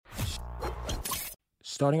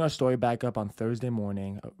Starting our story back up on Thursday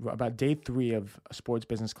morning, about day 3 of a sports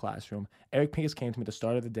business classroom, Eric Pincus came to me at the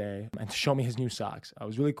start of the day and to show me his new socks. It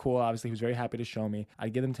was really cool. Obviously, he was very happy to show me.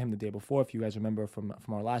 I'd given them to him the day before, if you guys remember from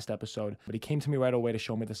our last episode. But he came to me right away to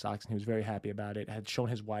show me the socks, and he was very happy about it. Had shown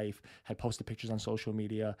his wife, had posted pictures on social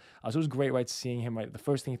media. So it was great, right, seeing him. Right, the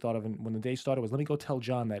first thing he thought of when the day started was, let me go tell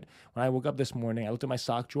John that when I woke up this morning, I looked at my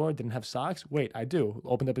sock drawer, didn't have socks. Wait, I do.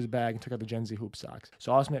 Opened up his bag and took out the Gen Z hoop socks.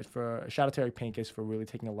 So awesome. Shout out to Eric Pincus for really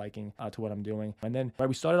taking a liking to what I'm doing. And then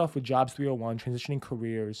we started off with Jobs 301, transitioning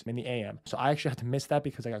careers in the AM. So I actually had to miss that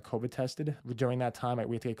because I got COVID tested. During that time,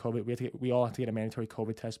 we had to get COVID. We all had to get a mandatory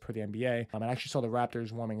COVID test per the NBA. I actually saw the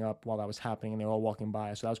Raptors warming up while that was happening, and they were all walking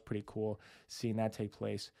by. So that was pretty cool seeing that take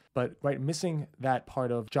place. But missing that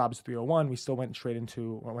part of Jobs 301, we still went straight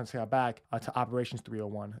into, once I got back, to Operations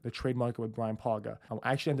 301, the trade market with Brian Pauga.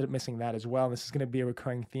 I actually ended up missing that as well. And this is going to be a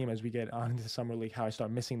recurring theme as we get on into the summer league, how I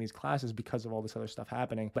start missing these classes because of all this other stuff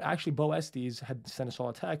happening. But actually, Bo Estes had sent us all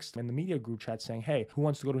a text in the media group chat saying, hey, who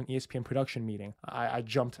wants to go to an ESPN production meeting? I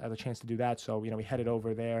jumped at the chance to do that. So, we headed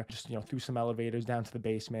over there, just, through some elevators down to the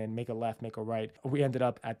basement, make a left, make a right. We ended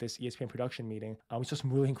up at this ESPN production meeting. We saw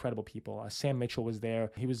some really incredible people. Sam Mitchell was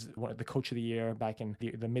there. He was the coach of the year back in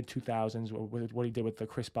the mid 2000s with what he did with the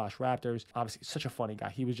Chris Bosh Raptors. Obviously, such a funny guy.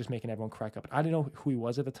 He was just making everyone crack up. I didn't know who he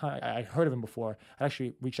was at the time. I'd heard of him before. I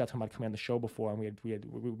actually reached out to him. I'd come on the show before, and we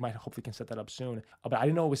might hopefully can set that up soon. But I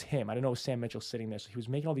didn't know it was him. I didn't know it was Sam Mitchell sitting there. So he was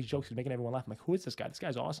making all these jokes. He was making everyone laugh. I'm like, who is this guy? This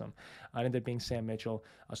guy's awesome. I ended up being Sam Mitchell.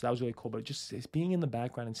 So that was really cool. But just being in the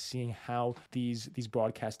background and seeing how these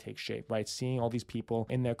broadcasts take shape, right? Seeing all these people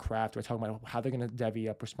in their craft, we're talking about how they're going to divvy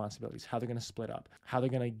up responsibilities, how they're going to split up, how they're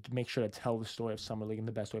going to make sure to tell the story of Summer League in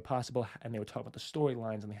the best way possible. And they were talking about the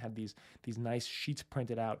storylines, and they had these nice sheets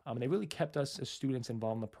printed out. And they really kept us as students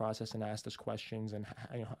involved in the process and asked us questions, and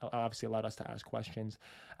obviously allowed us to ask questions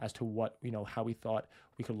as to what, how we thought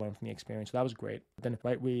we could learn from the experience. So that was great. Then,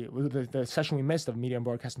 the session we missed of Media and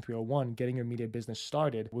Broadcasting 301, getting your media business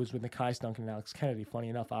started, was with Nekias Duncan and Alex Kennedy. Funny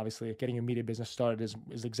enough, obviously, getting your media business started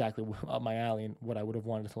is exactly up my alley and what I would have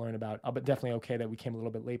wanted to learn about. But definitely okay that we came a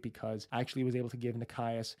little bit late because I actually was able to give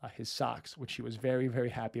Nekias his socks, which he was very, very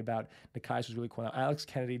happy about. Nekias was really cool. Now, Alex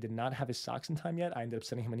Kennedy did not have his socks in time yet. I ended up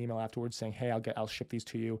sending him an email afterwards saying, hey, I'll ship these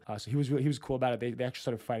to you. So he was cool about it. They actually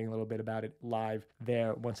started fighting a little bit about it live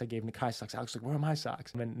there once I gave Nekias socks. Alex was like, where are my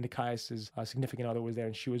socks? And then Nekias' significant other was there,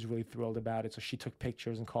 and she was really thrilled about it. So she took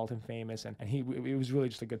pictures and called him famous, and it was really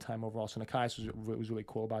just a good time overall. So Nekias was really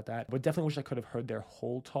cool about that. But definitely wish I could have heard their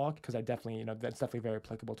whole talk, because I definitely, that's definitely very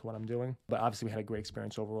applicable to what I'm doing. But obviously we had a great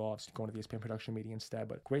experience overall, obviously going to the ESPN production meeting instead,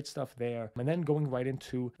 but great stuff there. And then going right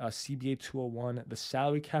into CBA 201, the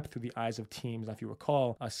salary cap through the eyes of teams. Now, if you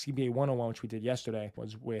recall, CBA 101, which we did yesterday,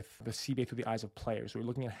 was with the CBA through the eyes of players. So we're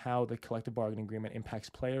looking at how the collective bargaining agreement impacts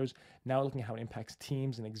players. Now we're looking at how it impacts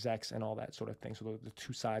teams and execs and all that sort of thing. So the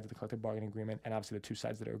two sides of the collective bargaining agreement, and obviously the two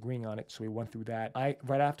sides that are agreeing on it. So we went through that.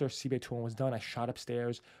 Right after CBA 201 was done, I shot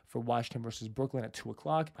upstairs for Washington versus Brooklyn at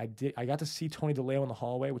 2:00. I got to see Tony DeLeo in the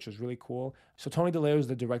hallway, which was really cool. So Tony DeLeo is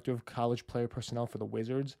the director of college player personnel for the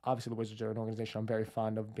Wizards. Obviously, the Wizards are an organization I'm very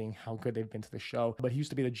fond of, being how good they've been to the show. But he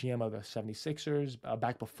used to be the GM of the 76ers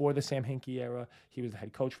back before the Sam Hinkie era. He was the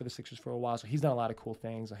head coach for the Sixers for a while. So he's done a lot of cool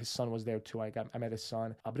things. His son was there too. I met his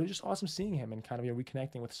son. But it was just awesome seeing him and kind of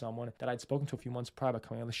reconnecting with someone that I'd spoken to a few months prior about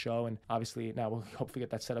coming on the show. And obviously now we'll hopefully get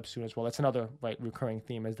that set up soon as well. That's another recurring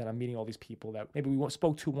theme, is that I'm meeting all these people that maybe we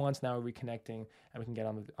spoke to once. Now we're reconnecting, and we can get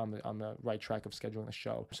on the right track of scheduling the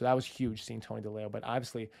show. So that was huge seeing Tony DeLeo. But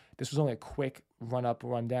obviously this was only a quick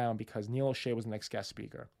rundown because Neil O'Shea was the next guest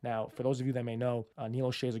speaker. Now, for those of you that may know, Neil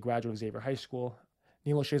O'Shea is a graduate of Xavier High School.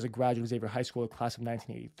 Neil O'Shea is a graduate of Xavier High School, class of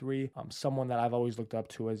 1983. Someone that I've always looked up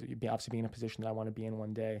to as obviously being in a position that I want to be in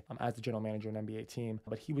one day as the general manager of an NBA team.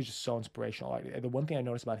 But he was just so inspirational. The one thing I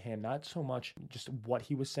noticed about him, not so much just what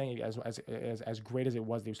he was saying, as great as it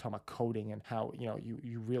was that he was talking about coding and how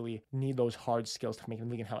you really need those hard skills to make it in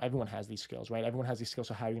the league, and how everyone has these skills, right? Everyone has these skills,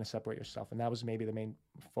 so how are you going to separate yourself? And that was maybe the main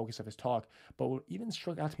focus of his talk. But what even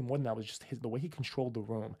struck out to me more than that was just the way he controlled the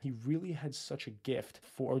room. He really had such a gift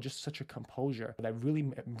for just such a composure that really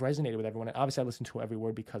resonated with everyone. And obviously I listened to every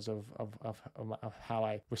word because of how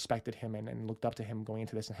I respected him and looked up to him going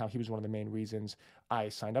into this, and how he was one of the main reasons I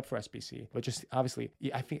signed up for SBC. But just obviously,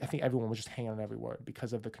 I think everyone was just hanging on every word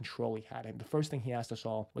because of the control he had. And the first thing he asked us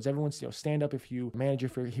all was, everyone, stand up if you manager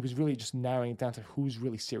for. He was really just narrowing it down to who's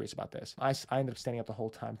really serious about this. I ended up standing up the whole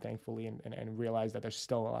time, thankfully, and realized that there's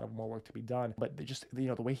still a lot of more work to be done. But just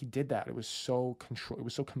the way he did that, it was so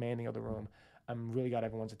commanding of the room. I'm really got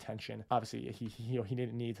everyone's attention. Obviously, he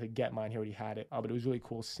didn't need to get mine; he already had it. But it was really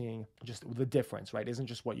cool seeing just the difference, right? It isn't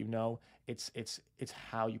just what you know; it's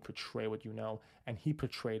how you portray what you know, and he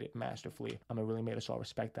portrayed it masterfully. It really made us all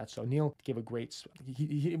respect that. So Neil gave a great.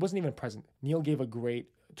 He wasn't even present. Neil gave a great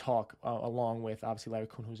talk along with obviously Larry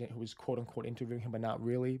Kuhn, who was quote unquote interviewing him, but not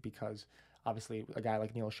really, because obviously a guy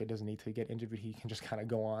like Neil O'Shea doesn't need to get interviewed. He can just kind of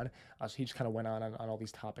go on. So he just kind of went on all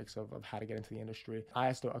these topics of how to get into the industry. I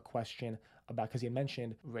asked a question about, because he had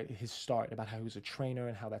mentioned his start, about how he was a trainer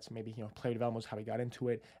and how that's maybe, player development was how he got into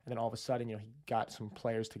it. And then all of a sudden, he got some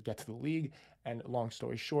players to get to the league. And long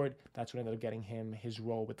story short, that's what ended up getting him his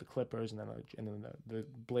role with the Clippers and then the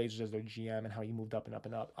Blazers as their GM, and how he moved up and up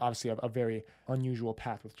and up. Obviously, a very unusual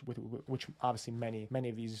path, which obviously many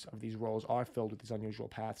of these roles are filled with these unusual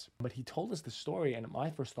paths. But he told us the story, and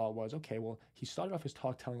my first thought was, okay, well, he started off his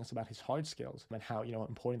talk telling us about his hard skills and how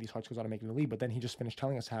important these hard skills are to make it in the league. But then he just finished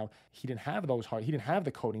telling us how he didn't have he didn't have the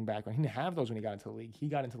coding background. He didn't have those when he got into the league. He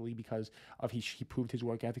got into the league because of he proved his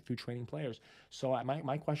work ethic through training players. So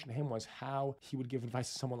my question to him was how he would give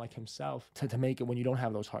advice to someone like himself to make it when you don't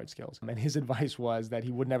have those hard skills. And his advice was that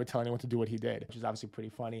he would never tell anyone to do what he did, which is obviously pretty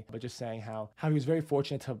funny, but just saying how he was very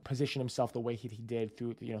fortunate to position himself the way he did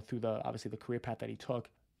through the obviously the career path that he took.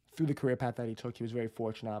 Through the career path that he took, he was very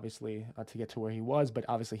fortunate, obviously, to get to where he was. But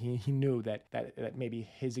obviously, he knew that maybe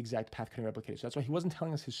his exact path couldn't replicate it. So that's why he wasn't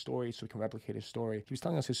telling us his story so we can replicate his story. He was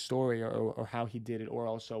telling us his story or how he did it, or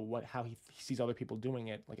also how he sees other people doing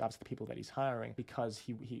it, like obviously the people that he's hiring, because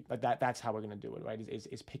that's how we're going to do it, right?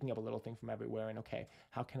 Is picking up a little thing from everywhere, and okay,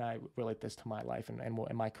 how can I relate this to my life and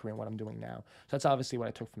my career and what I'm doing now? So that's obviously what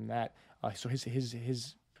I took from that.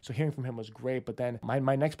 So hearing from him was great, but then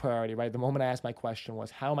my next priority, right, the moment I asked my question was,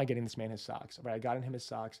 how am I getting this man his socks? Right, I got him his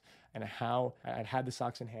socks, and how I had the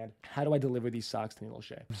socks in hand. How do I deliver these socks to Neil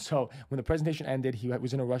O'Shea? So when the presentation ended, he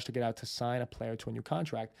was in a rush to get out to sign a player to a new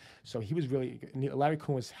contract. So he was Larry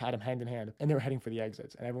Kuhn had him hand in hand, and they were heading for the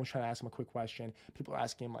exits, and everyone was trying to ask him a quick question. People were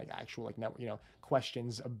asking him actual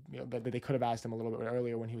questions that they could have asked him a little bit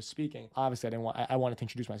earlier when he was speaking. Obviously, I wanted to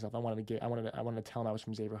introduce myself. I wanted to tell him I was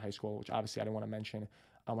from Xavier High School, which obviously I didn't want to mention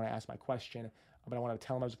when I asked my question, but I wanted to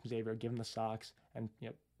tell him I was from Xavier, give him the socks, and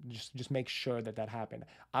just make sure that happened.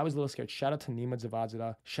 I was a little scared. Shout out to Nima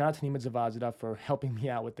Zavadzada for helping me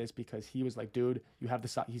out with this, because he was like, dude, you have the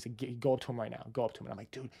sock. He said, go up to him right now. Go up to him. And I'm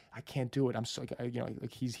like, dude, I can't do it. I'm so,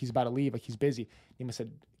 he's about to leave. He's busy. Nima said,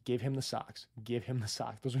 give him the socks. Give him the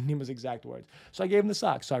socks. Those were Nima's exact words. So I gave him the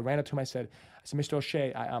socks. So I ran up to him. I said, Mr.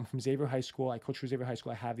 O'Shea, I'm from Xavier High School. I coach for Xavier High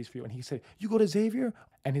School. I have these for you. And he said, you go to Xavier?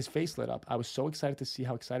 And his face lit up. I was so excited to see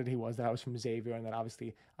how excited he was that I was from Xavier, and that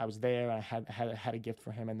obviously I was there. And I had a gift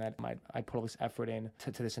for him, and that I put all this effort in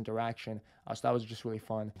to this interaction. So that was just really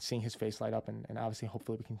fun, seeing his face light up, and obviously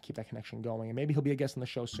hopefully we can keep that connection going. And maybe he'll be a guest on the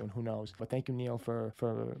show soon. Who knows? But thank you, Neil, for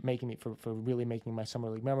really making my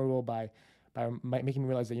summer league memorable by making me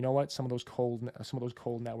realize that, you know what, some of those cold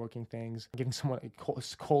networking things, giving someone a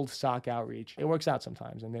cold sock outreach, it works out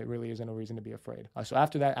sometimes, and there really isn't a reason to be afraid. So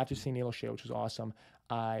after seeing Neil O'Shea, which was awesome,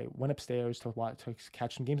 I went upstairs to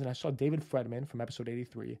catch some games, and I saw David Fredman from episode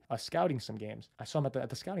 83 scouting some games. I saw him at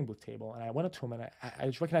the scouting booth table, and I went up to him, and I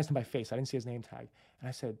just recognized him by face. I didn't see his name tag, and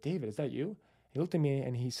I said, David, is that you? He looked at me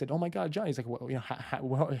and he said, "Oh my God, John." He's like,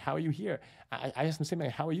 "Well, how are you here?" I asked him the same thing.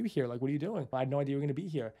 How are you here? Like, what are you doing? I had no idea you were going to be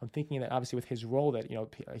here. I'm thinking that obviously with his role that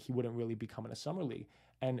he wouldn't really be coming to summer league.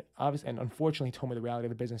 And unfortunately, he told me the reality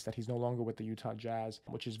of the business, that he's no longer with the Utah Jazz,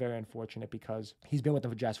 which is very unfortunate, because he's been with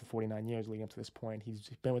the Jazz for 49 years leading up to this point. He's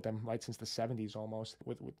been with them right since the 70s almost,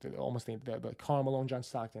 with the Karl Malone, John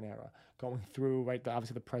Stockton era, going through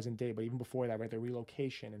obviously the present day, but even before that, the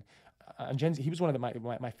relocation. And Gen Z, he was one of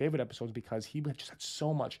my favorite episodes, because he just had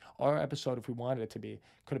so much. Our episode, if we wanted it to be,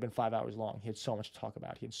 could have been 5 hours long. He had so much to talk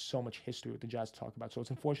about. He had so much history with the Jazz to talk about. So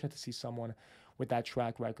it's unfortunate to see someone with that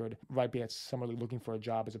track record be at summer league looking for a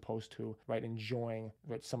job, as opposed to enjoying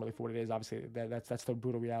summer league for what it is. Obviously, that's the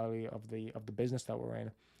brutal reality of the business that we're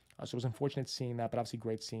in. So it was unfortunate seeing that, but obviously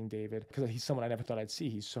great seeing David, because he's someone I never thought I'd see.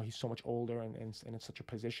 He's so much older and in such a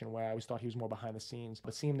position where I always thought he was more behind the scenes.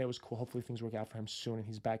 But seeing him there was cool. Hopefully things work out for him soon and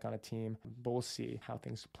he's back on a team. But we'll see how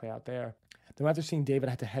things play out there. Then after seeing David,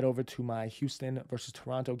 I had to head over to my Houston versus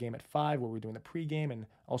Toronto game at 5, where we were doing the pregame, and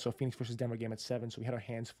also Phoenix versus Denver game at 7. So we had our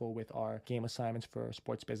hands full with our game assignments for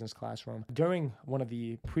Sports Business Classroom. During one of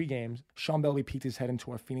the pregames, Sean Belby peeked his head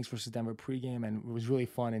into our Phoenix versus Denver pregame, and it was really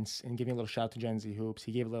fun, and giving a little shout out to Gen Z Hoops.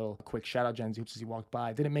 He gave a quick shout out Gen Z Hoops as he walked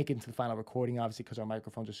by. Didn't make it into the final recording, obviously, because our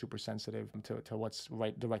microphones are super sensitive to what's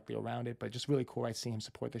directly around it, but just really cool, seeing him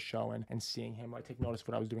support the show and seeing him take notice of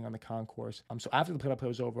what I was doing on the concourse. So after the play-by-play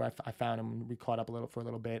was over, I found him and we caught up for a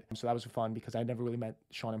little bit. So that was fun because I never really met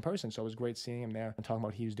Sean in person. So it was great seeing him there and talking about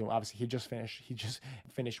what he was doing. Obviously, he just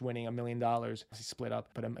finished winning $1 million. He split up,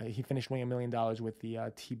 but he finished winning $1 million with the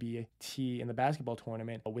TBT in the basketball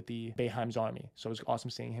tournament with the Bayheim's Army. So it was awesome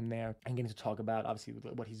seeing him there and getting to talk about obviously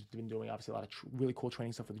what he's been doing. Obviously, a lot of really cool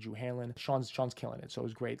training stuff with Drew Hanlon. Sean's killing it. So it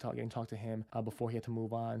was great getting to talk to him before he had to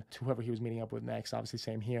move on to whoever he was meeting up with next. Obviously,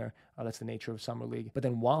 same here. That's the nature of Summer League. But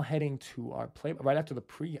then while heading to our right after the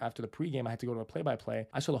pregame, I had to go to a play-by-play.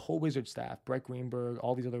 I saw the whole Wizard staff, Brett Greenberg,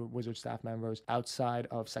 all these other Wizard staff members outside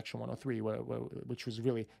of Section 103, which was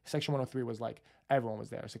really, Section 103 was like everyone was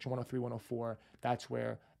there. Section 103, 104, that's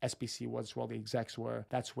where SBC was, where all the execs were.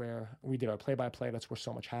 That's where we did our play-by-play. That's where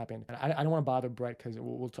so much happened. And I don't want to bother Brett because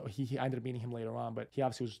I ended up meeting him later on, but he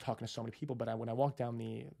obviously was talking to so many people. But when I walked down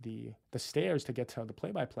the stairs to get to the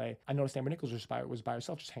play-by-play, I noticed Amber Nichols was by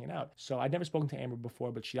herself just hanging out. So I'd never spoken to Amber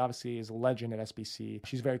before, but she obviously is a legend at SBC.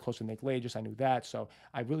 She's very close to Nick Lagis. I knew that. So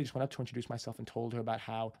I really just went up to introduce myself and told her about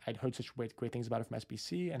how I'd heard such great things about her from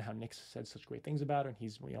SBC and how Nick said such great things about her. And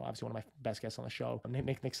he's, obviously one of my best guests on the show.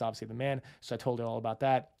 Nick's obviously the man. So I told her all about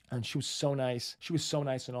that. And she was so nice. She was so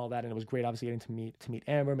nice and all that. And it was great, obviously, getting to meet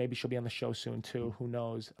Amber. Maybe she'll be on the show soon, too. Who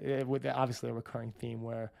knows? With obviously a recurring theme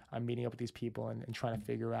where I'm meeting up with these people and trying to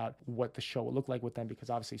figure out what the show will look like with them. Because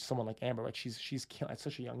obviously someone like Amber, right? She's killing at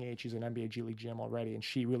such a young age. She's an NBA G League GM already. And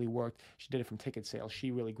she really worked. She did it from ticket sales.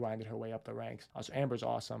 She really grinded her way up the ranks. So Amber's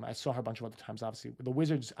awesome. I saw her a bunch of other times, obviously. The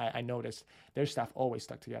Wizards, I noticed, their staff always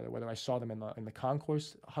stuck together. Whether I saw them in the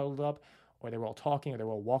concourse huddled up, or they were all talking, or they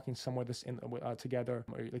were all walking somewhere together.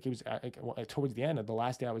 Like it was towards the end of the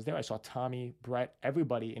last day I was there, I saw Tommy, Brett,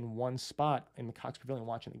 everybody in one spot in the Cox Pavilion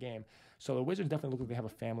watching the game. So the Wizards definitely look like they have a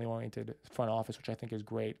family-oriented front office, which I think is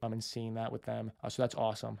great. And seeing that with them, so that's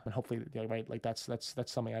awesome. And hopefully, right, like that's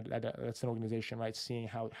something. That's an organization, right? Seeing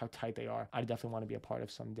how tight they are, I definitely want to be a part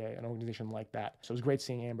of someday. An organization like that. So it was great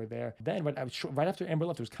seeing Amber there. Then, right after Amber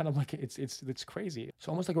left, it was kind of like it's crazy. It's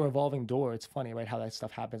almost like a revolving door. It's funny, right? How that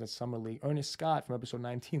stuff happens at Summer League. Ernest Scott from episode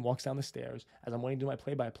 19 walks down the stairs as I'm waiting to do my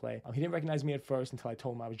play-by-play. He didn't recognize me at first until I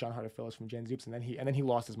told him I was John Harder Phillips from Gen Zoops, and then he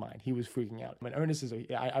lost his mind. He was freaking out. I mean, Ernest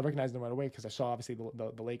I recognized him right away because I saw obviously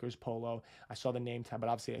the Lakers polo. I saw the name tag, but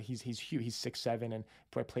obviously he's huge. He's 6'7" and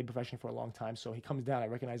played professionally for a long time. So he comes down. I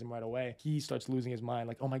recognize him right away. He starts losing his mind.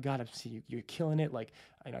 Like, oh my God, I see you. You're killing it. Like,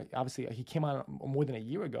 obviously he came on more than a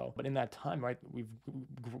year ago, but in that time, right,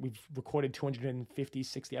 we've recorded 250,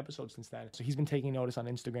 60 episodes since then. So he's been taking notice on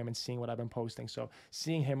Instagram and seeing what I've been posting. So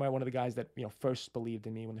seeing him, right, one of the guys that first believed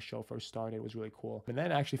in me when the show first started, was really cool. And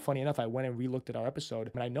then actually, funny enough, I went and re-looked at our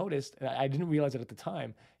episode, and I noticed, and I didn't realize it at the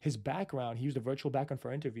time, his background, he used a virtual background for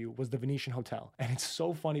our interview, was the Venetian Hotel. And it's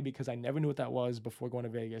so funny because I never knew what that was before going to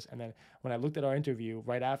Vegas. And then when I looked at our interview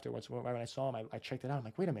right afterwards, right when I saw him, I checked it out. I'm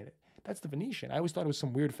like, wait a minute, that's the Venetian. I always thought it was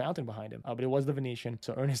some weird fountain behind him, but it was the Venetian.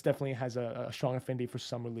 So Ernest definitely has a strong affinity for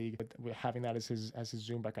Summer League, with having that as his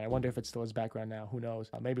Zoom background. I wonder if it's still his background now. Who knows?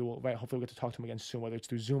 Maybe hopefully we'll get to talk to him again soon, whether it's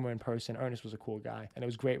through Zoom or in person. Ernest was a cool guy, and it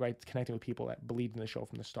was great, right, connecting with people that believed in the show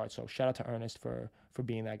from the start. So shout out to Ernest for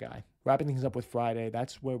being that guy. Wrapping things up with Friday,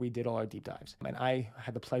 that's where we did all our deep dives. And I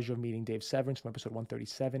had the pleasure of meeting Dave Severance from episode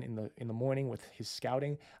 137 in the morning with his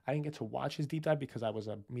scouting. I didn't get to watch his deep dive because I was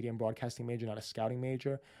a media and broadcasting major, not a scouting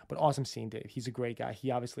major, but awesome seeing Dave. He's a great guy. He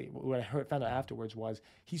obviously, what I found out afterwards was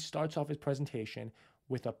he starts off his presentation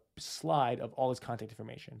with a slide of all his contact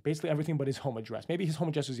information, basically everything but his home address. Maybe his home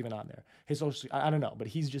address was even on there. His social, I don't know, but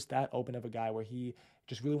he's just that open of a guy where he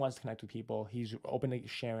just really wants to connect with people. He's open to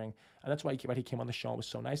sharing, and that's why he came on the show and was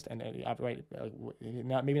so nice. And right,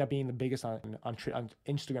 maybe not being the biggest on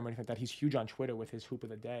Instagram or anything like that. He's huge on Twitter with his hoop of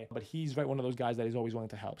the day, but he's one of those guys that is always willing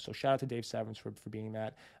to help. So shout out to Dave Severance for being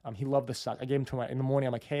that. He loved the socks. I gave him to him in the morning.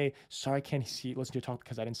 I'm like, hey, sorry I can't listen to your talk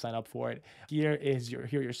because I didn't sign up for it. Here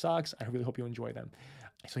are your socks. I really hope you enjoy them.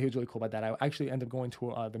 So he was really cool about that. I actually ended up going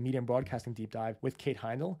to the media and broadcasting deep dive with Kate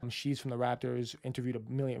Heindel. She's from the Raptors,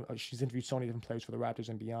 she's interviewed so many different players for the Raptors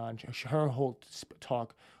and beyond. Her whole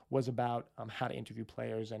talk was about how to interview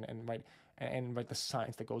players and the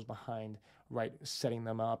science that goes behind setting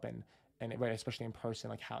them up and right, especially in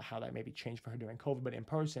person, like how that maybe changed for her during COVID, but in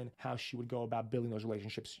person, how she would go about building those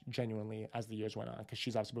relationships genuinely as the years went on. Because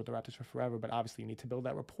she's obviously been with the Raptors for forever, but obviously you need to build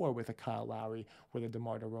that rapport with a Kyle Lowry, with a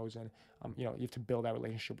DeMar DeRozan. You have to build that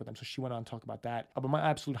relationship with them. So she went on to talk about that. But my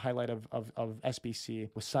absolute highlight of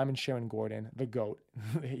SBC was Simon Sharon Gordon, the GOAT.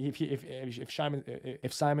 If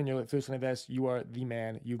Simon, you're listening to this, you are the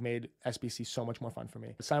man. You've made SBC so much more fun for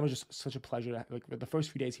me. Simon was just such a pleasure. Like the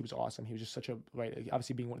first few days, he was awesome. He was just such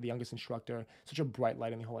obviously being one of the youngest and instructor, such a bright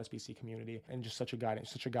light in the whole SBC community, and just such a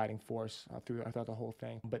guiding force throughout the whole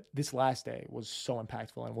thing. But this last day was so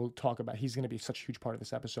impactful, and we'll talk about. He's going to be such a huge part of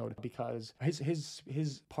this episode because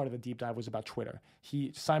his part of the deep dive was about Twitter.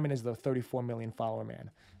 Simon is the 34 million follower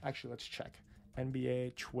man. Actually, let's check.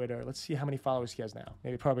 NBA, Twitter. Let's see how many followers he has now.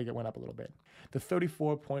 Maybe probably went up a little bit. The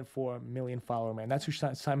 34.4 million follower man. That's who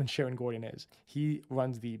Simon Sharon Gordon is. He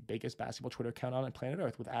runs the biggest basketball Twitter account on planet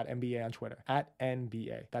Earth with @NBA on Twitter.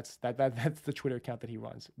 @NBA. That's the Twitter account that he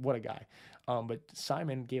runs. What a guy. But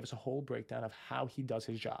Simon gave us a whole breakdown of how he does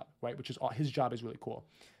his job, right? Which is his job is really cool.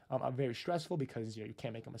 Very stressful because you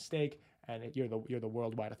can't make a mistake, and you're the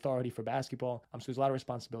worldwide authority for basketball. So there's a lot of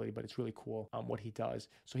responsibility, but it's really cool what he does.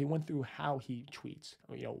 So he went through how he tweets,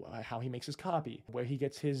 how he makes his copy, where he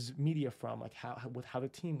gets his media from, like how the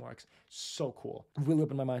team works. So cool. Really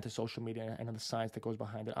opened my mind to social media and the science that goes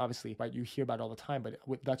behind it. Obviously, right, you hear about it all the time, but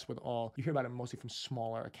you hear about it mostly from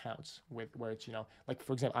smaller accounts where it's, like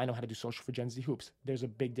for example, I know how to do social for Gen Z Hoops. There's a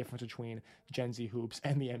big difference between Gen Z Hoops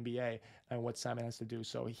and the NBA and what Simon has to do.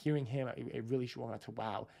 So hearing him, it really showed me to,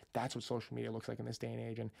 wow, that's what social media looks like in this day and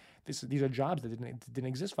age. And these are jobs that didn't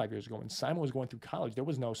exist 5 years ago. When Simon was going through college, there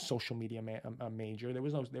was no social media major.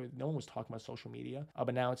 No one was talking about social media.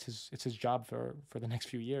 But now it's his job for the next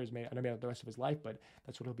few years, maybe the rest of his life. But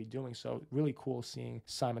that's what he'll be doing. So really cool seeing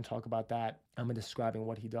Simon talk about that. And describing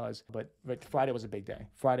what he does. But Friday was a big day.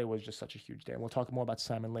 Friday was just such a huge day. And we'll talk more about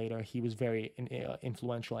Simon later. He was very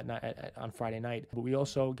influential on Friday night. But we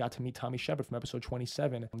also got to meet Tommy Shepard from episode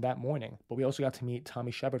 27 that morning. But we also got to meet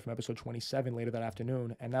Tommy Shepard from episode 27 later that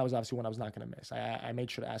afternoon. And that was obviously one I was not going to miss. I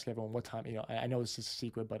made sure to ask everyone what time, I know this is a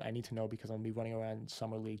secret, but I need to know because I'm going to be running around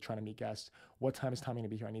Summer League trying to meet guests. What time is Tommy going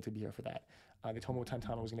to be here? I need to be here for that. They told me what time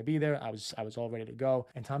Tommy was going to be there. I was all ready to go.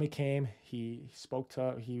 And Tommy came. He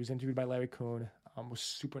was interviewed by Larry Kuhn. Was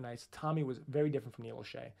super nice. Tommy was very different from Neil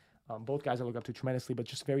O'Shea. Both guys I look up to tremendously, but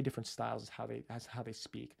just very different styles as how they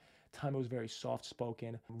speak. Tommy was very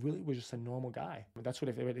soft-spoken. Really was just a normal guy. That's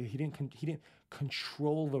what he didn't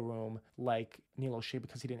control the room like Neil O'Shea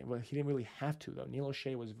because he didn't really have to though. Neil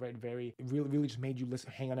O'Shea was really just made you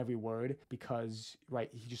hang on every word because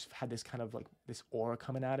he just had this kind of like this aura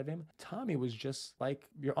coming out of him. Tommy was just like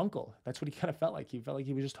your uncle. That's what he kind of felt like. He felt like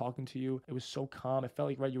he was just talking to you. It was so calm. It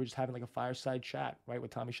felt like you were just having like a fireside chat with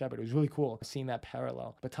Tommy Shepard. It was really cool seeing that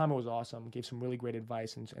parallel. But Tommy was awesome. Gave some really great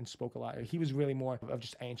advice and spoke a lot. He was really more of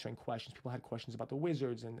just answering questions. People had questions about the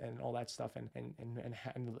Wizards and all that stuff and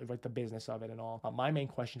the business of it and all. My main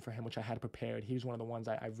question for him, which I had prepared, he was one of the ones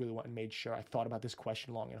I really went and made sure I thought about this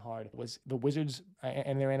question long and hard, was the Wizards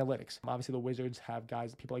and their analytics. Obviously, the Wizards have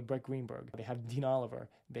people like Brett Greenberg. They have Dean Oliver.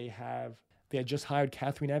 They had just hired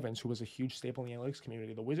Catherine Evans, who was a huge staple in the analytics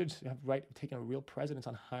community. The Wizards have taken a real precedence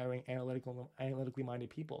on hiring analytically minded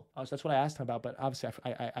people. So that's what I asked him about. But obviously,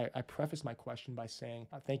 I prefaced my question by saying,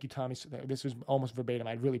 thank you, Tommy. So this was almost verbatim.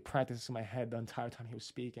 I'd really practiced this in my head the entire time he was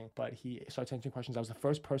speaking. But he started answering questions. I was the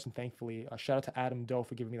first person, thankfully. Shout out to Adam Doe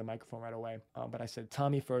for giving me the microphone right away. But I said,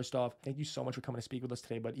 Tommy, first off, thank you so much for coming to speak with us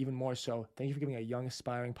today. But even more so, thank you for giving a young,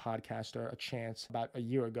 aspiring podcaster a chance about a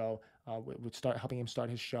year ago. Would start helping him start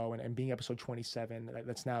his show and being episode 27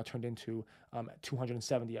 that's now turned into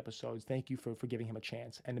 270 episodes. Thank you for giving him a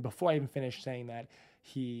chance. And before I even finished saying that,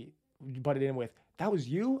 he butted in with, "That was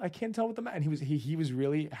you? I can't tell what the man." And he was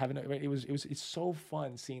really having it's so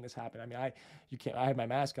fun seeing this happen. I mean, I had my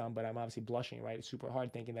mask on, but I'm obviously blushing, right? It's super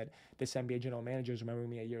hard thinking that this NBA general manager is remembering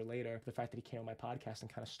me a year later. The fact that he came on my podcast and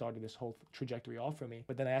kind of started this whole trajectory off for me.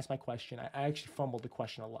 But then I asked my question. I actually fumbled the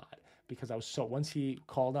question a lot because I was once he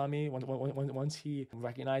called on me, once he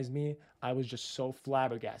recognized me, I was just so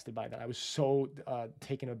flabbergasted by that. I was so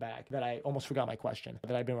taken aback that I almost forgot my question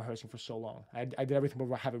that I'd been rehearsing for so long. I did everything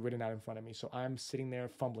but have it written out in front of me. So I'm sitting there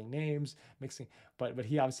fumbling names, mixing, but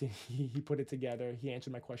he obviously he put it together. He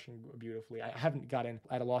answered my question beautifully. I haven't gotten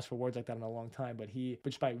at a loss for words like that in a long time, but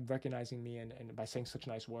just by recognizing me and by saying such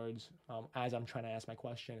nice words as I'm trying to ask my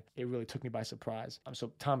question, it really took me by surprise.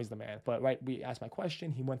 So Tommy's the man. But we asked my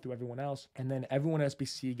question, he went through everyone else, and then everyone at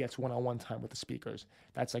SBC gets one-on-one time with the speakers.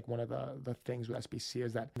 That's like one of the things with SBC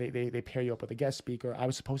is that they pair you up with a guest speaker. I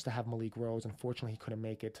was supposed to have Malik Rose. Unfortunately, he couldn't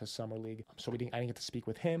make it to Summer League, so I didn't get to speak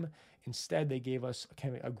with him. Instead, they gave us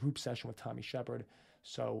a group session with Tommy Shepard.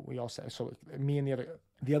 So me and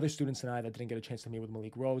the other students and I that didn't get a chance to meet with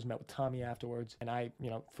Malik Rose met with Tommy afterwards. And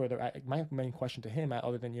my main question to him,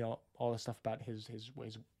 other than all the stuff about his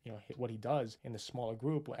ways, what he does in the smaller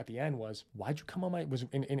group at the end was, why'd you come on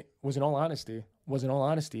was in all honesty, was, in all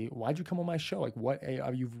honesty, why'd you come on my show? Like, what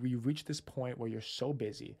are you've reached this point where you're so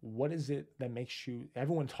busy. What is it that makes you,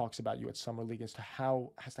 everyone talks about you at Summer League as to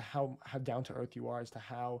how down to earth you are, as to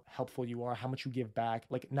how helpful you are, how much you give back.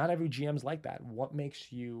 Like, not every GM's like that. What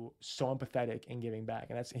makes you so empathetic in giving back?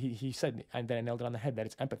 And that's, he said, and then I nailed it on the head, that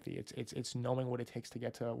it's empathy. It's knowing what it takes to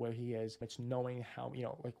get to where he is. It's knowing how,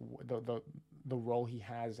 like the role he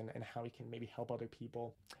has and how he can maybe help other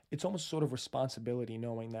people. It's almost sort of responsibility,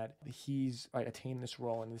 knowing that he's attained this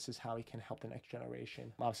role and this is how he can help the next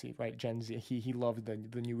generation. Obviously, Gen Z, he loved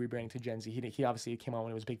the new rebranding to Gen Z. He obviously came on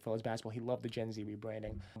when it was Big Fellas Basketball. He loved the Gen Z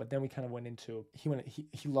rebranding. But then we kind of went into, he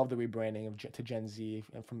loved the rebranding to Gen Z,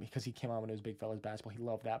 and because he came on when it was Big Fellas Basketball. He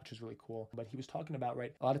loved that, which was really cool. But he was talking about,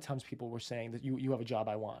 a lot of times people were saying that you have a job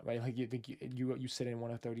I want, right? Like you sit in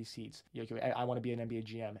one of 30 seats. I want to be an NBA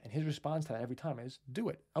GM. And his response to that every time is, do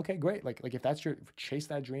it. Okay, great. Like if that's chase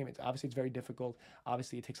that dream. It's very difficult.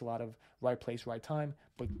 Obviously, it takes a lot of right place, right time,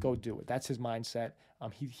 but go do it. That's his mindset.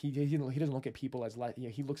 He doesn't look at people as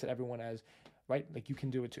he looks at everyone as, right, like you can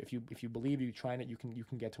do it too. If you believe, you trying it, you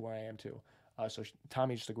can get to where I am too. So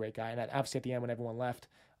Tommy's just a great guy. And obviously at the end, when everyone left,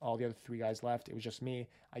 all the other 3 guys left, it was just me.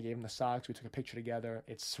 I gave him the socks. We took a picture together.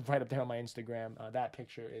 It's right up there on my Instagram. That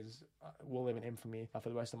picture will live in infamy for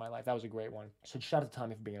the rest of my life. That was a great one. So shout out to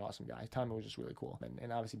Tommy for being an awesome guy. Tommy was just really cool.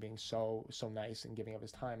 And obviously being so nice and giving up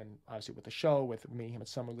his time. And obviously with the show, with meeting him at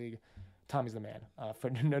Summer League, Tommy's the man, for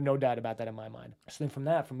no doubt about that in my mind. So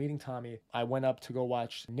then from meeting Tommy, I went up to go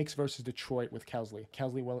watch Knicks versus Detroit with Kelsley.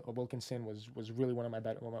 Kelsley Wilkinson was really one of my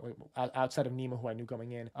better, outside of Nima, who I knew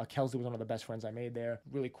going in. Kelsley was one of the best friends I made there.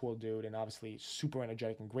 Really cool dude, and obviously super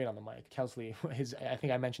energetic and great on the mic. Kelsley, I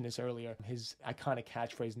think I mentioned this earlier, his iconic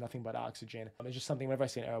catchphrase, "Nothing but oxygen." It's just something, whenever I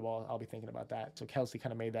see an air ball, I'll be thinking about that. So Kelsley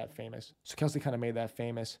kind of made that famous.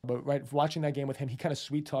 But watching that game with him, he kind of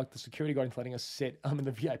sweet talked the security guard into letting us sit in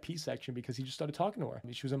the VIP section, because he just started talking to her.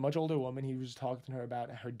 She was a much older woman. He was talking to her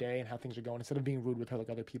about her day and how things are going, instead of being rude with her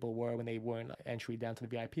like other people were when they weren't entry down to the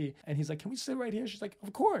VIP. And he's like, "Can we sit right here?" She's like,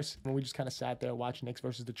 "Of course." And we just kind of sat there watching Knicks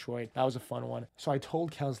versus Detroit. That was a fun one. So I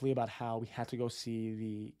told Kelsley about how we had to go see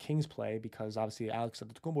the Kings play, because obviously Alex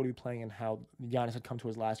Antetokounmpo would be playing, and how Giannis had come to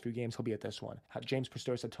his last few games. He'll be at this one. How James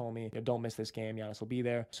Pastores had told me, "Don't miss this game. Giannis will be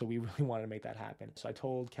there." So we really wanted to make that happen. So I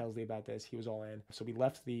told Kelsley about this. He was all in. So we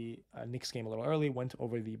left the Knicks game a little early, went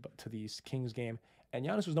over to the Kings game. And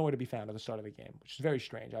Giannis was nowhere to be found at the start of the game, which is very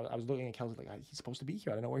strange. I was looking at Kelly like, he's supposed to be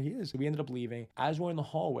here. I don't know where he is. So we ended up leaving. As we're in the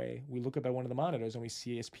hallway, we look up at one of the monitors and we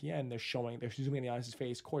see ESPN. They're zooming in Giannis'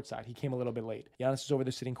 face courtside. He came a little bit late. Giannis is over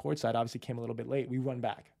there sitting courtside, obviously came a little bit late. We run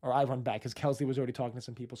back, or I run back, because Kelsley was already talking to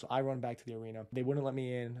some people. So I run back to the arena. They wouldn't let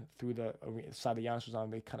me in through the side that Giannis was on.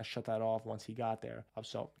 They kind of shut that off once he got there.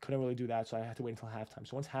 So couldn't really do that. So I had to wait until halftime.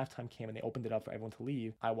 So once halftime came and they opened it up for everyone to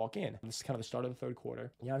leave, I walk in. This is kind of the start of the third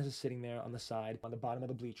quarter. Giannis is sitting there on the side, on the bottom of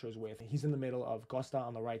the bleachers, he's in the middle of Costa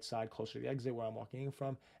on the right side, closer to the exit where I'm walking in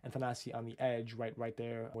from, and Thanasi on the edge, right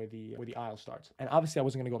there where the aisle starts. And obviously I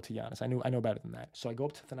wasn't going to go up to Giannis. I know better than that. So I go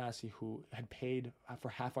up to Thanasi, who had paid for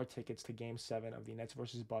half our tickets to Game 7 of the Nets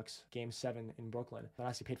versus Bucks, Game 7 in Brooklyn.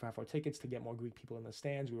 Thanasi paid for half our tickets to get more Greek people in the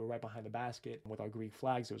stands. We were right behind the basket with our Greek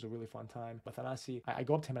flags. It was a really fun time. But Thanasi, I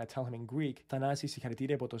go up to him and I tell him in Greek, "Thanasi,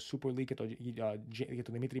 συγχαρητήρια από το Super League και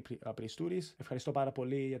τον Δημήτρη Πριστούρης. Ευχαριστώ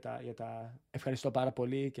πάρα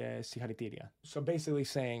πολύ και συγχαρητήρια." So basically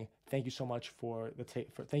saying, thank you so much for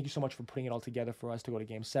putting it all together for us to go to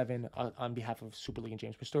Game 7 on behalf of Super League and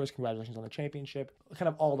James Pastores. Congratulations on the championship. Kind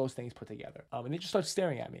of all those things put together. And they just start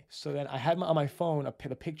staring at me. So then I had on my phone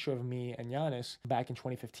the picture of me and Giannis back in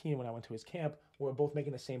 2015 when I went to his camp. We were both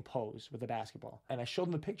making the same pose with the basketball. And I showed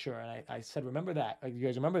them the picture and I said, "Remember that? Like, you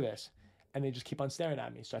guys remember this?" And they just keep on staring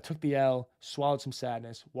at me. So I took the L, swallowed some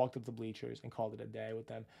sadness, walked up the bleachers, and called it a day with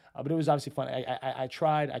them. But it was obviously fun. I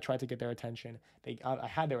tried to get their attention. I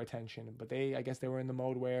had their attention, but I guess they were in the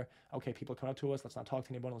mode where, okay, people come up to us, let's not talk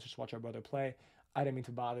to anyone, let's just watch our brother play. I didn't mean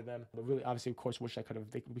to bother them, but really, obviously, of course, wish we could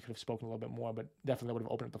have spoken a little bit more, but definitely would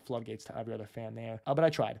have opened up the floodgates to every other fan there. But I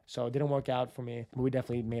tried, so it didn't work out for me. But we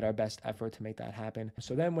definitely made our best effort to make that happen.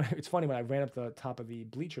 So then, it's funny, when I ran up the top of the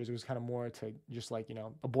bleachers, it was kind of more to just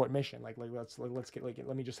abort mission,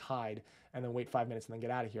 let me just hide and then wait 5 minutes and then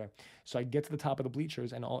get out of here. So I get to the top of the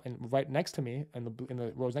bleachers, and right next to me, in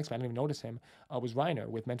the rows next to me, I didn't even notice him, was Reiner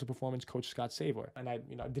with mental performance coach Scott Savor, and I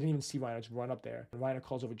didn't even see Reiner, just run up there, and Reiner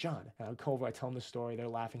calls over John, and I go over, I tell him the story. They're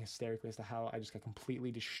laughing hysterically as to how I just got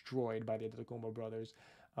completely destroyed by the Antetokounmpo brothers.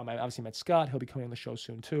 I obviously met Scott. He'll be coming on the show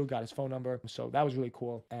soon too. Got his phone number, so that was really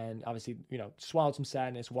cool. And obviously, swallowed some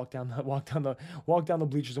sadness. Walked down the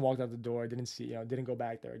bleachers and walked out the door. Didn't go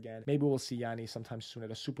back there again. Maybe we'll see Yanni sometime soon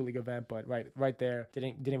at a Super League event. But right there,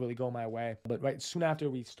 didn't really go my way. But right soon after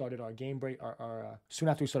we started our game break, soon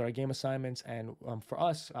after we started our game assignments, and for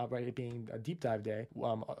us, it being a deep dive day,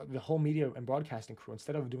 the whole media and broadcasting crew,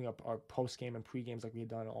 instead of doing our post game and pre games like we had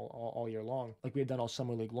done all year long, like we had done all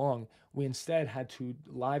summer league long, we instead had to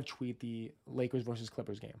live tweet the Lakers versus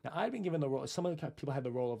Clippers game. Now, I'd been given the role. Some of the people had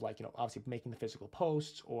the role of obviously making the physical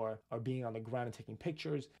posts or being on the ground and taking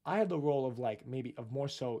pictures. I had the role of maybe more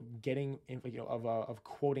so getting of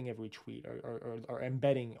quoting every tweet or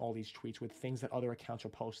embedding all these tweets with things that other accounts are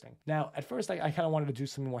posting. Now, at first, I kind of wanted to do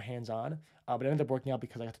something more hands-on, but it ended up working out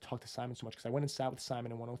because I got to talk to Simon so much, because I went and sat with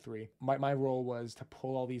Simon in 103. My role was to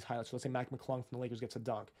pull all these highlights. So let's say Mac McClung from the Lakers gets a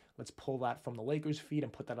dunk. Let's pull that from the Lakers feed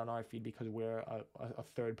and put that on our feed, because we're a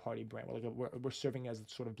third-party brand. We're serving as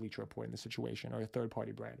sort of Bleacher Report in this situation, or a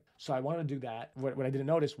third-party brand. So I wanted to do that. What I didn't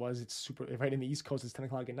notice was it's super, right in the East Coast, it's 10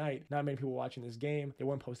 o'clock at night. Not many people were watching this game. They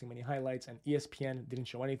weren't posting many highlights, and ESPN didn't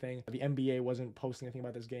show anything. The NBA wasn't posting anything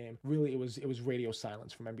about this game. Really, it was radio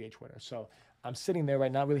silence from NBA Twitter. So I'm sitting there,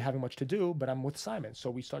 right, not really having much to do, but I'm with Simon. So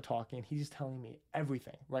we start talking, and he's telling me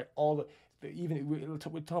everything, right? We're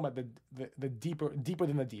talking about the deeper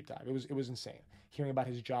than the deep dive. It was insane hearing about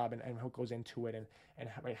his job and how it goes into it, and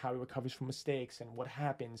how he recovers from mistakes and what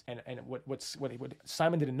happens, and what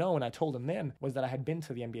Simon didn't know, and I told him then, was that I had been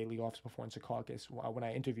to the NBA league office before in Secaucus when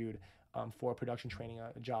I interviewed for a production training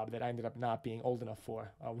job that I ended up not being old enough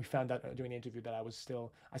for. We found out during the interview that I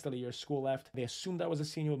still had a year of school left. They assumed I was a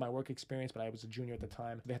senior with my work experience, but I was a junior at the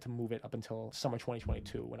time. They had to move it up until summer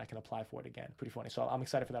 2022 when I can apply for it again. Pretty funny. So I'm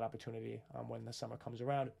excited for that opportunity when the summer comes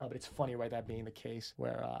around. But it's funny, right, that being the case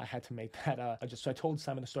where I had to make that so I told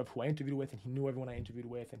Simon the story of who I interviewed with, and he knew everyone I interviewed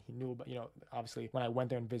with, and he knew about, obviously when I went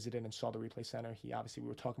there and visited and saw the replay center, we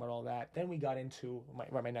were talking about all that. Then we got into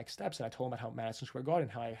my next steps, and I told him about how Madison Square Garden,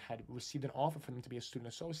 how I had received an offer for them to be a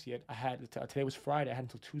student associate. I had today was Friday. I had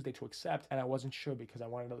until Tuesday to accept, and I wasn't sure because I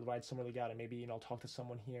wanted to ride summer league out and maybe talk to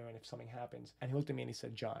someone here, and if something happens. And he looked at me and he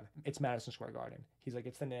said, "John, it's Madison Square Garden." He's like,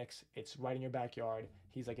 "It's the Knicks. It's right in your backyard."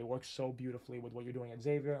 He's like, "It works so beautifully with what you're doing at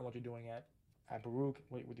Xavier and what you're doing at Baruch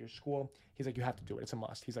with your school." He's like, "You have to do it. It's a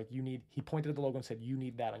must." He's like, he pointed at the logo and said, "You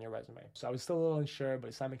need that on your resume." So I was still a little unsure,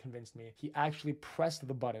 but Simon convinced me. He actually pressed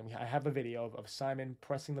the button. I have a video of Simon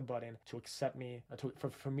pressing the button to accept me,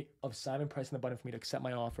 Simon pressing the button for me to accept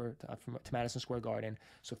my offer to Madison Square Garden.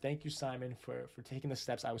 So thank you, Simon, for taking the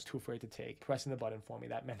steps I was too afraid to take, pressing the button for me.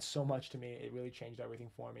 That meant so much to me. It really changed everything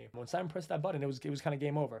for me. When Simon pressed that button, it was kind of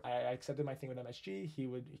game over. I accepted my thing with MSG. He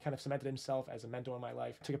kind of cemented himself as a mentor in my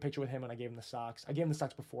life. I took a picture with him and I gave him the socks. I gave him the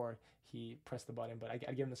socks before he pressed the button, but I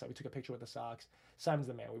gave him the socks. We took a picture with the socks. Simon's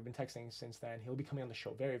the man. We've been texting since then. He'll be coming on the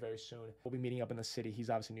show very, very soon. We'll be meeting up in the city. He's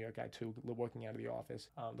obviously a New York guy too, working out of the office.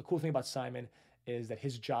 The cool thing about Simon is that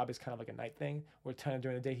his job is kind of like a night thing, where kind of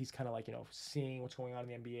during the day he's kind of like, seeing what's going on in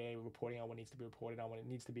the NBA, reporting on what needs to be reported on when it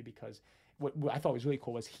needs to be, because what I thought was really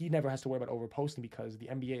cool was he never has to worry about overposting, because the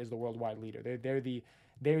NBA is the worldwide leader. They're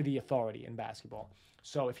the authority in basketball.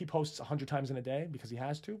 So if he posts 100 times in a day because he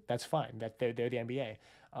has to, that's fine. That they're the NBA.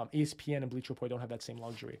 ESPN and Bleacher Report don't have that same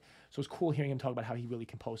luxury. So it's cool hearing him talk about how he really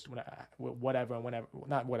can post whatever,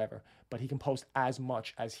 not whatever, but he can post as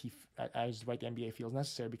much as the NBA feels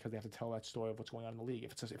necessary, because they have to tell that story of what's going on in the league.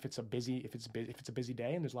 If it's a busy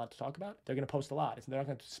day and there's a lot to talk about, they're going to post a lot. They're not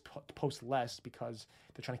going to post less because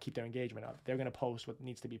they're trying to keep their engagement up. They're going to post what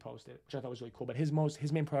needs to be posted, which I thought was really cool. But his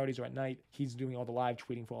main priorities are at night. He's doing all the live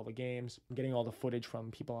tweeting for all the games, getting all the footage from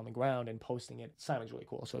people on the ground and posting it. Simon's really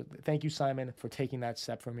cool. So thank you, Simon, for taking that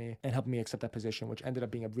step for me and helping me accept that position, which ended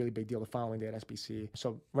up being a really big deal the following day at SBC.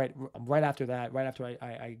 So right after that, right after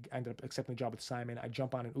I ended up accepting the job with Simon, I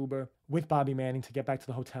jump on an Uber with Bobby Manning to get back to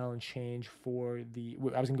the hotel and change I was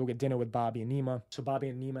going to go get dinner with Bobby and Nima. So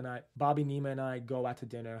Bobby, Nima and I go out to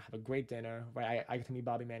dinner, have a great dinner, right? I get to meet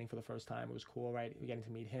Bobby Manning for the first time. It was cool, right? Getting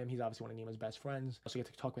to meet him. He's obviously one of Nima's best friends. So I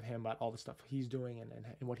get to talk with him about all the stuff he's doing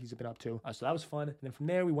and what he's been up to. So that was fun. And then from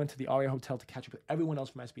there, we went to the Aria Hotel to catch up with everyone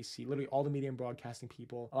else from SBC, literally all the media and broadcasting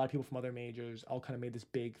people, a lot of people from other majors, all kind of made this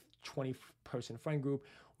big 20-person friend group.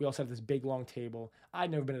 We also have this big long table. I'd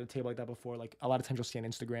never been at a table like that before. Like a lot of times you'll see on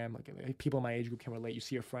Instagram, like people in my age group can relate. You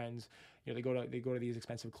see your friends, they go to these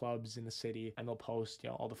expensive clubs in the city and they'll post,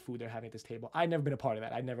 all the food they're having at this table. I'd never been a part of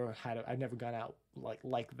that. I'd never gone out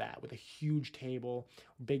like that with a huge table,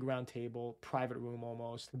 big round table, private room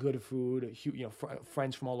almost, good food,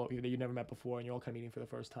 friends from all over that you never met before, and you're all kind of meeting for the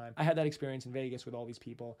first time. I had that experience in Vegas with all these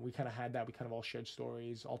people. We kind of had that. We kind of all shared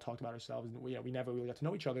stories, all talked about ourselves. And we never really got to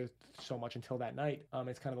know each other so much until that night.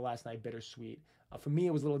 It's kind of the last night bittersweet. For me,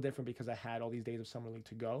 it was a little different because I had all these days of summer league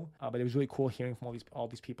to go. But it was really cool hearing from all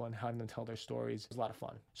these people and having them tell their stories. It was a lot of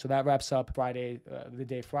fun. So that wraps up Friday, the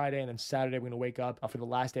day Friday, and then Saturday we're gonna wake up for the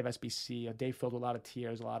last day of SBC. A day filled with a lot of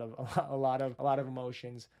tears, a lot of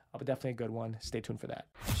emotions, but definitely a good one. Stay tuned for that.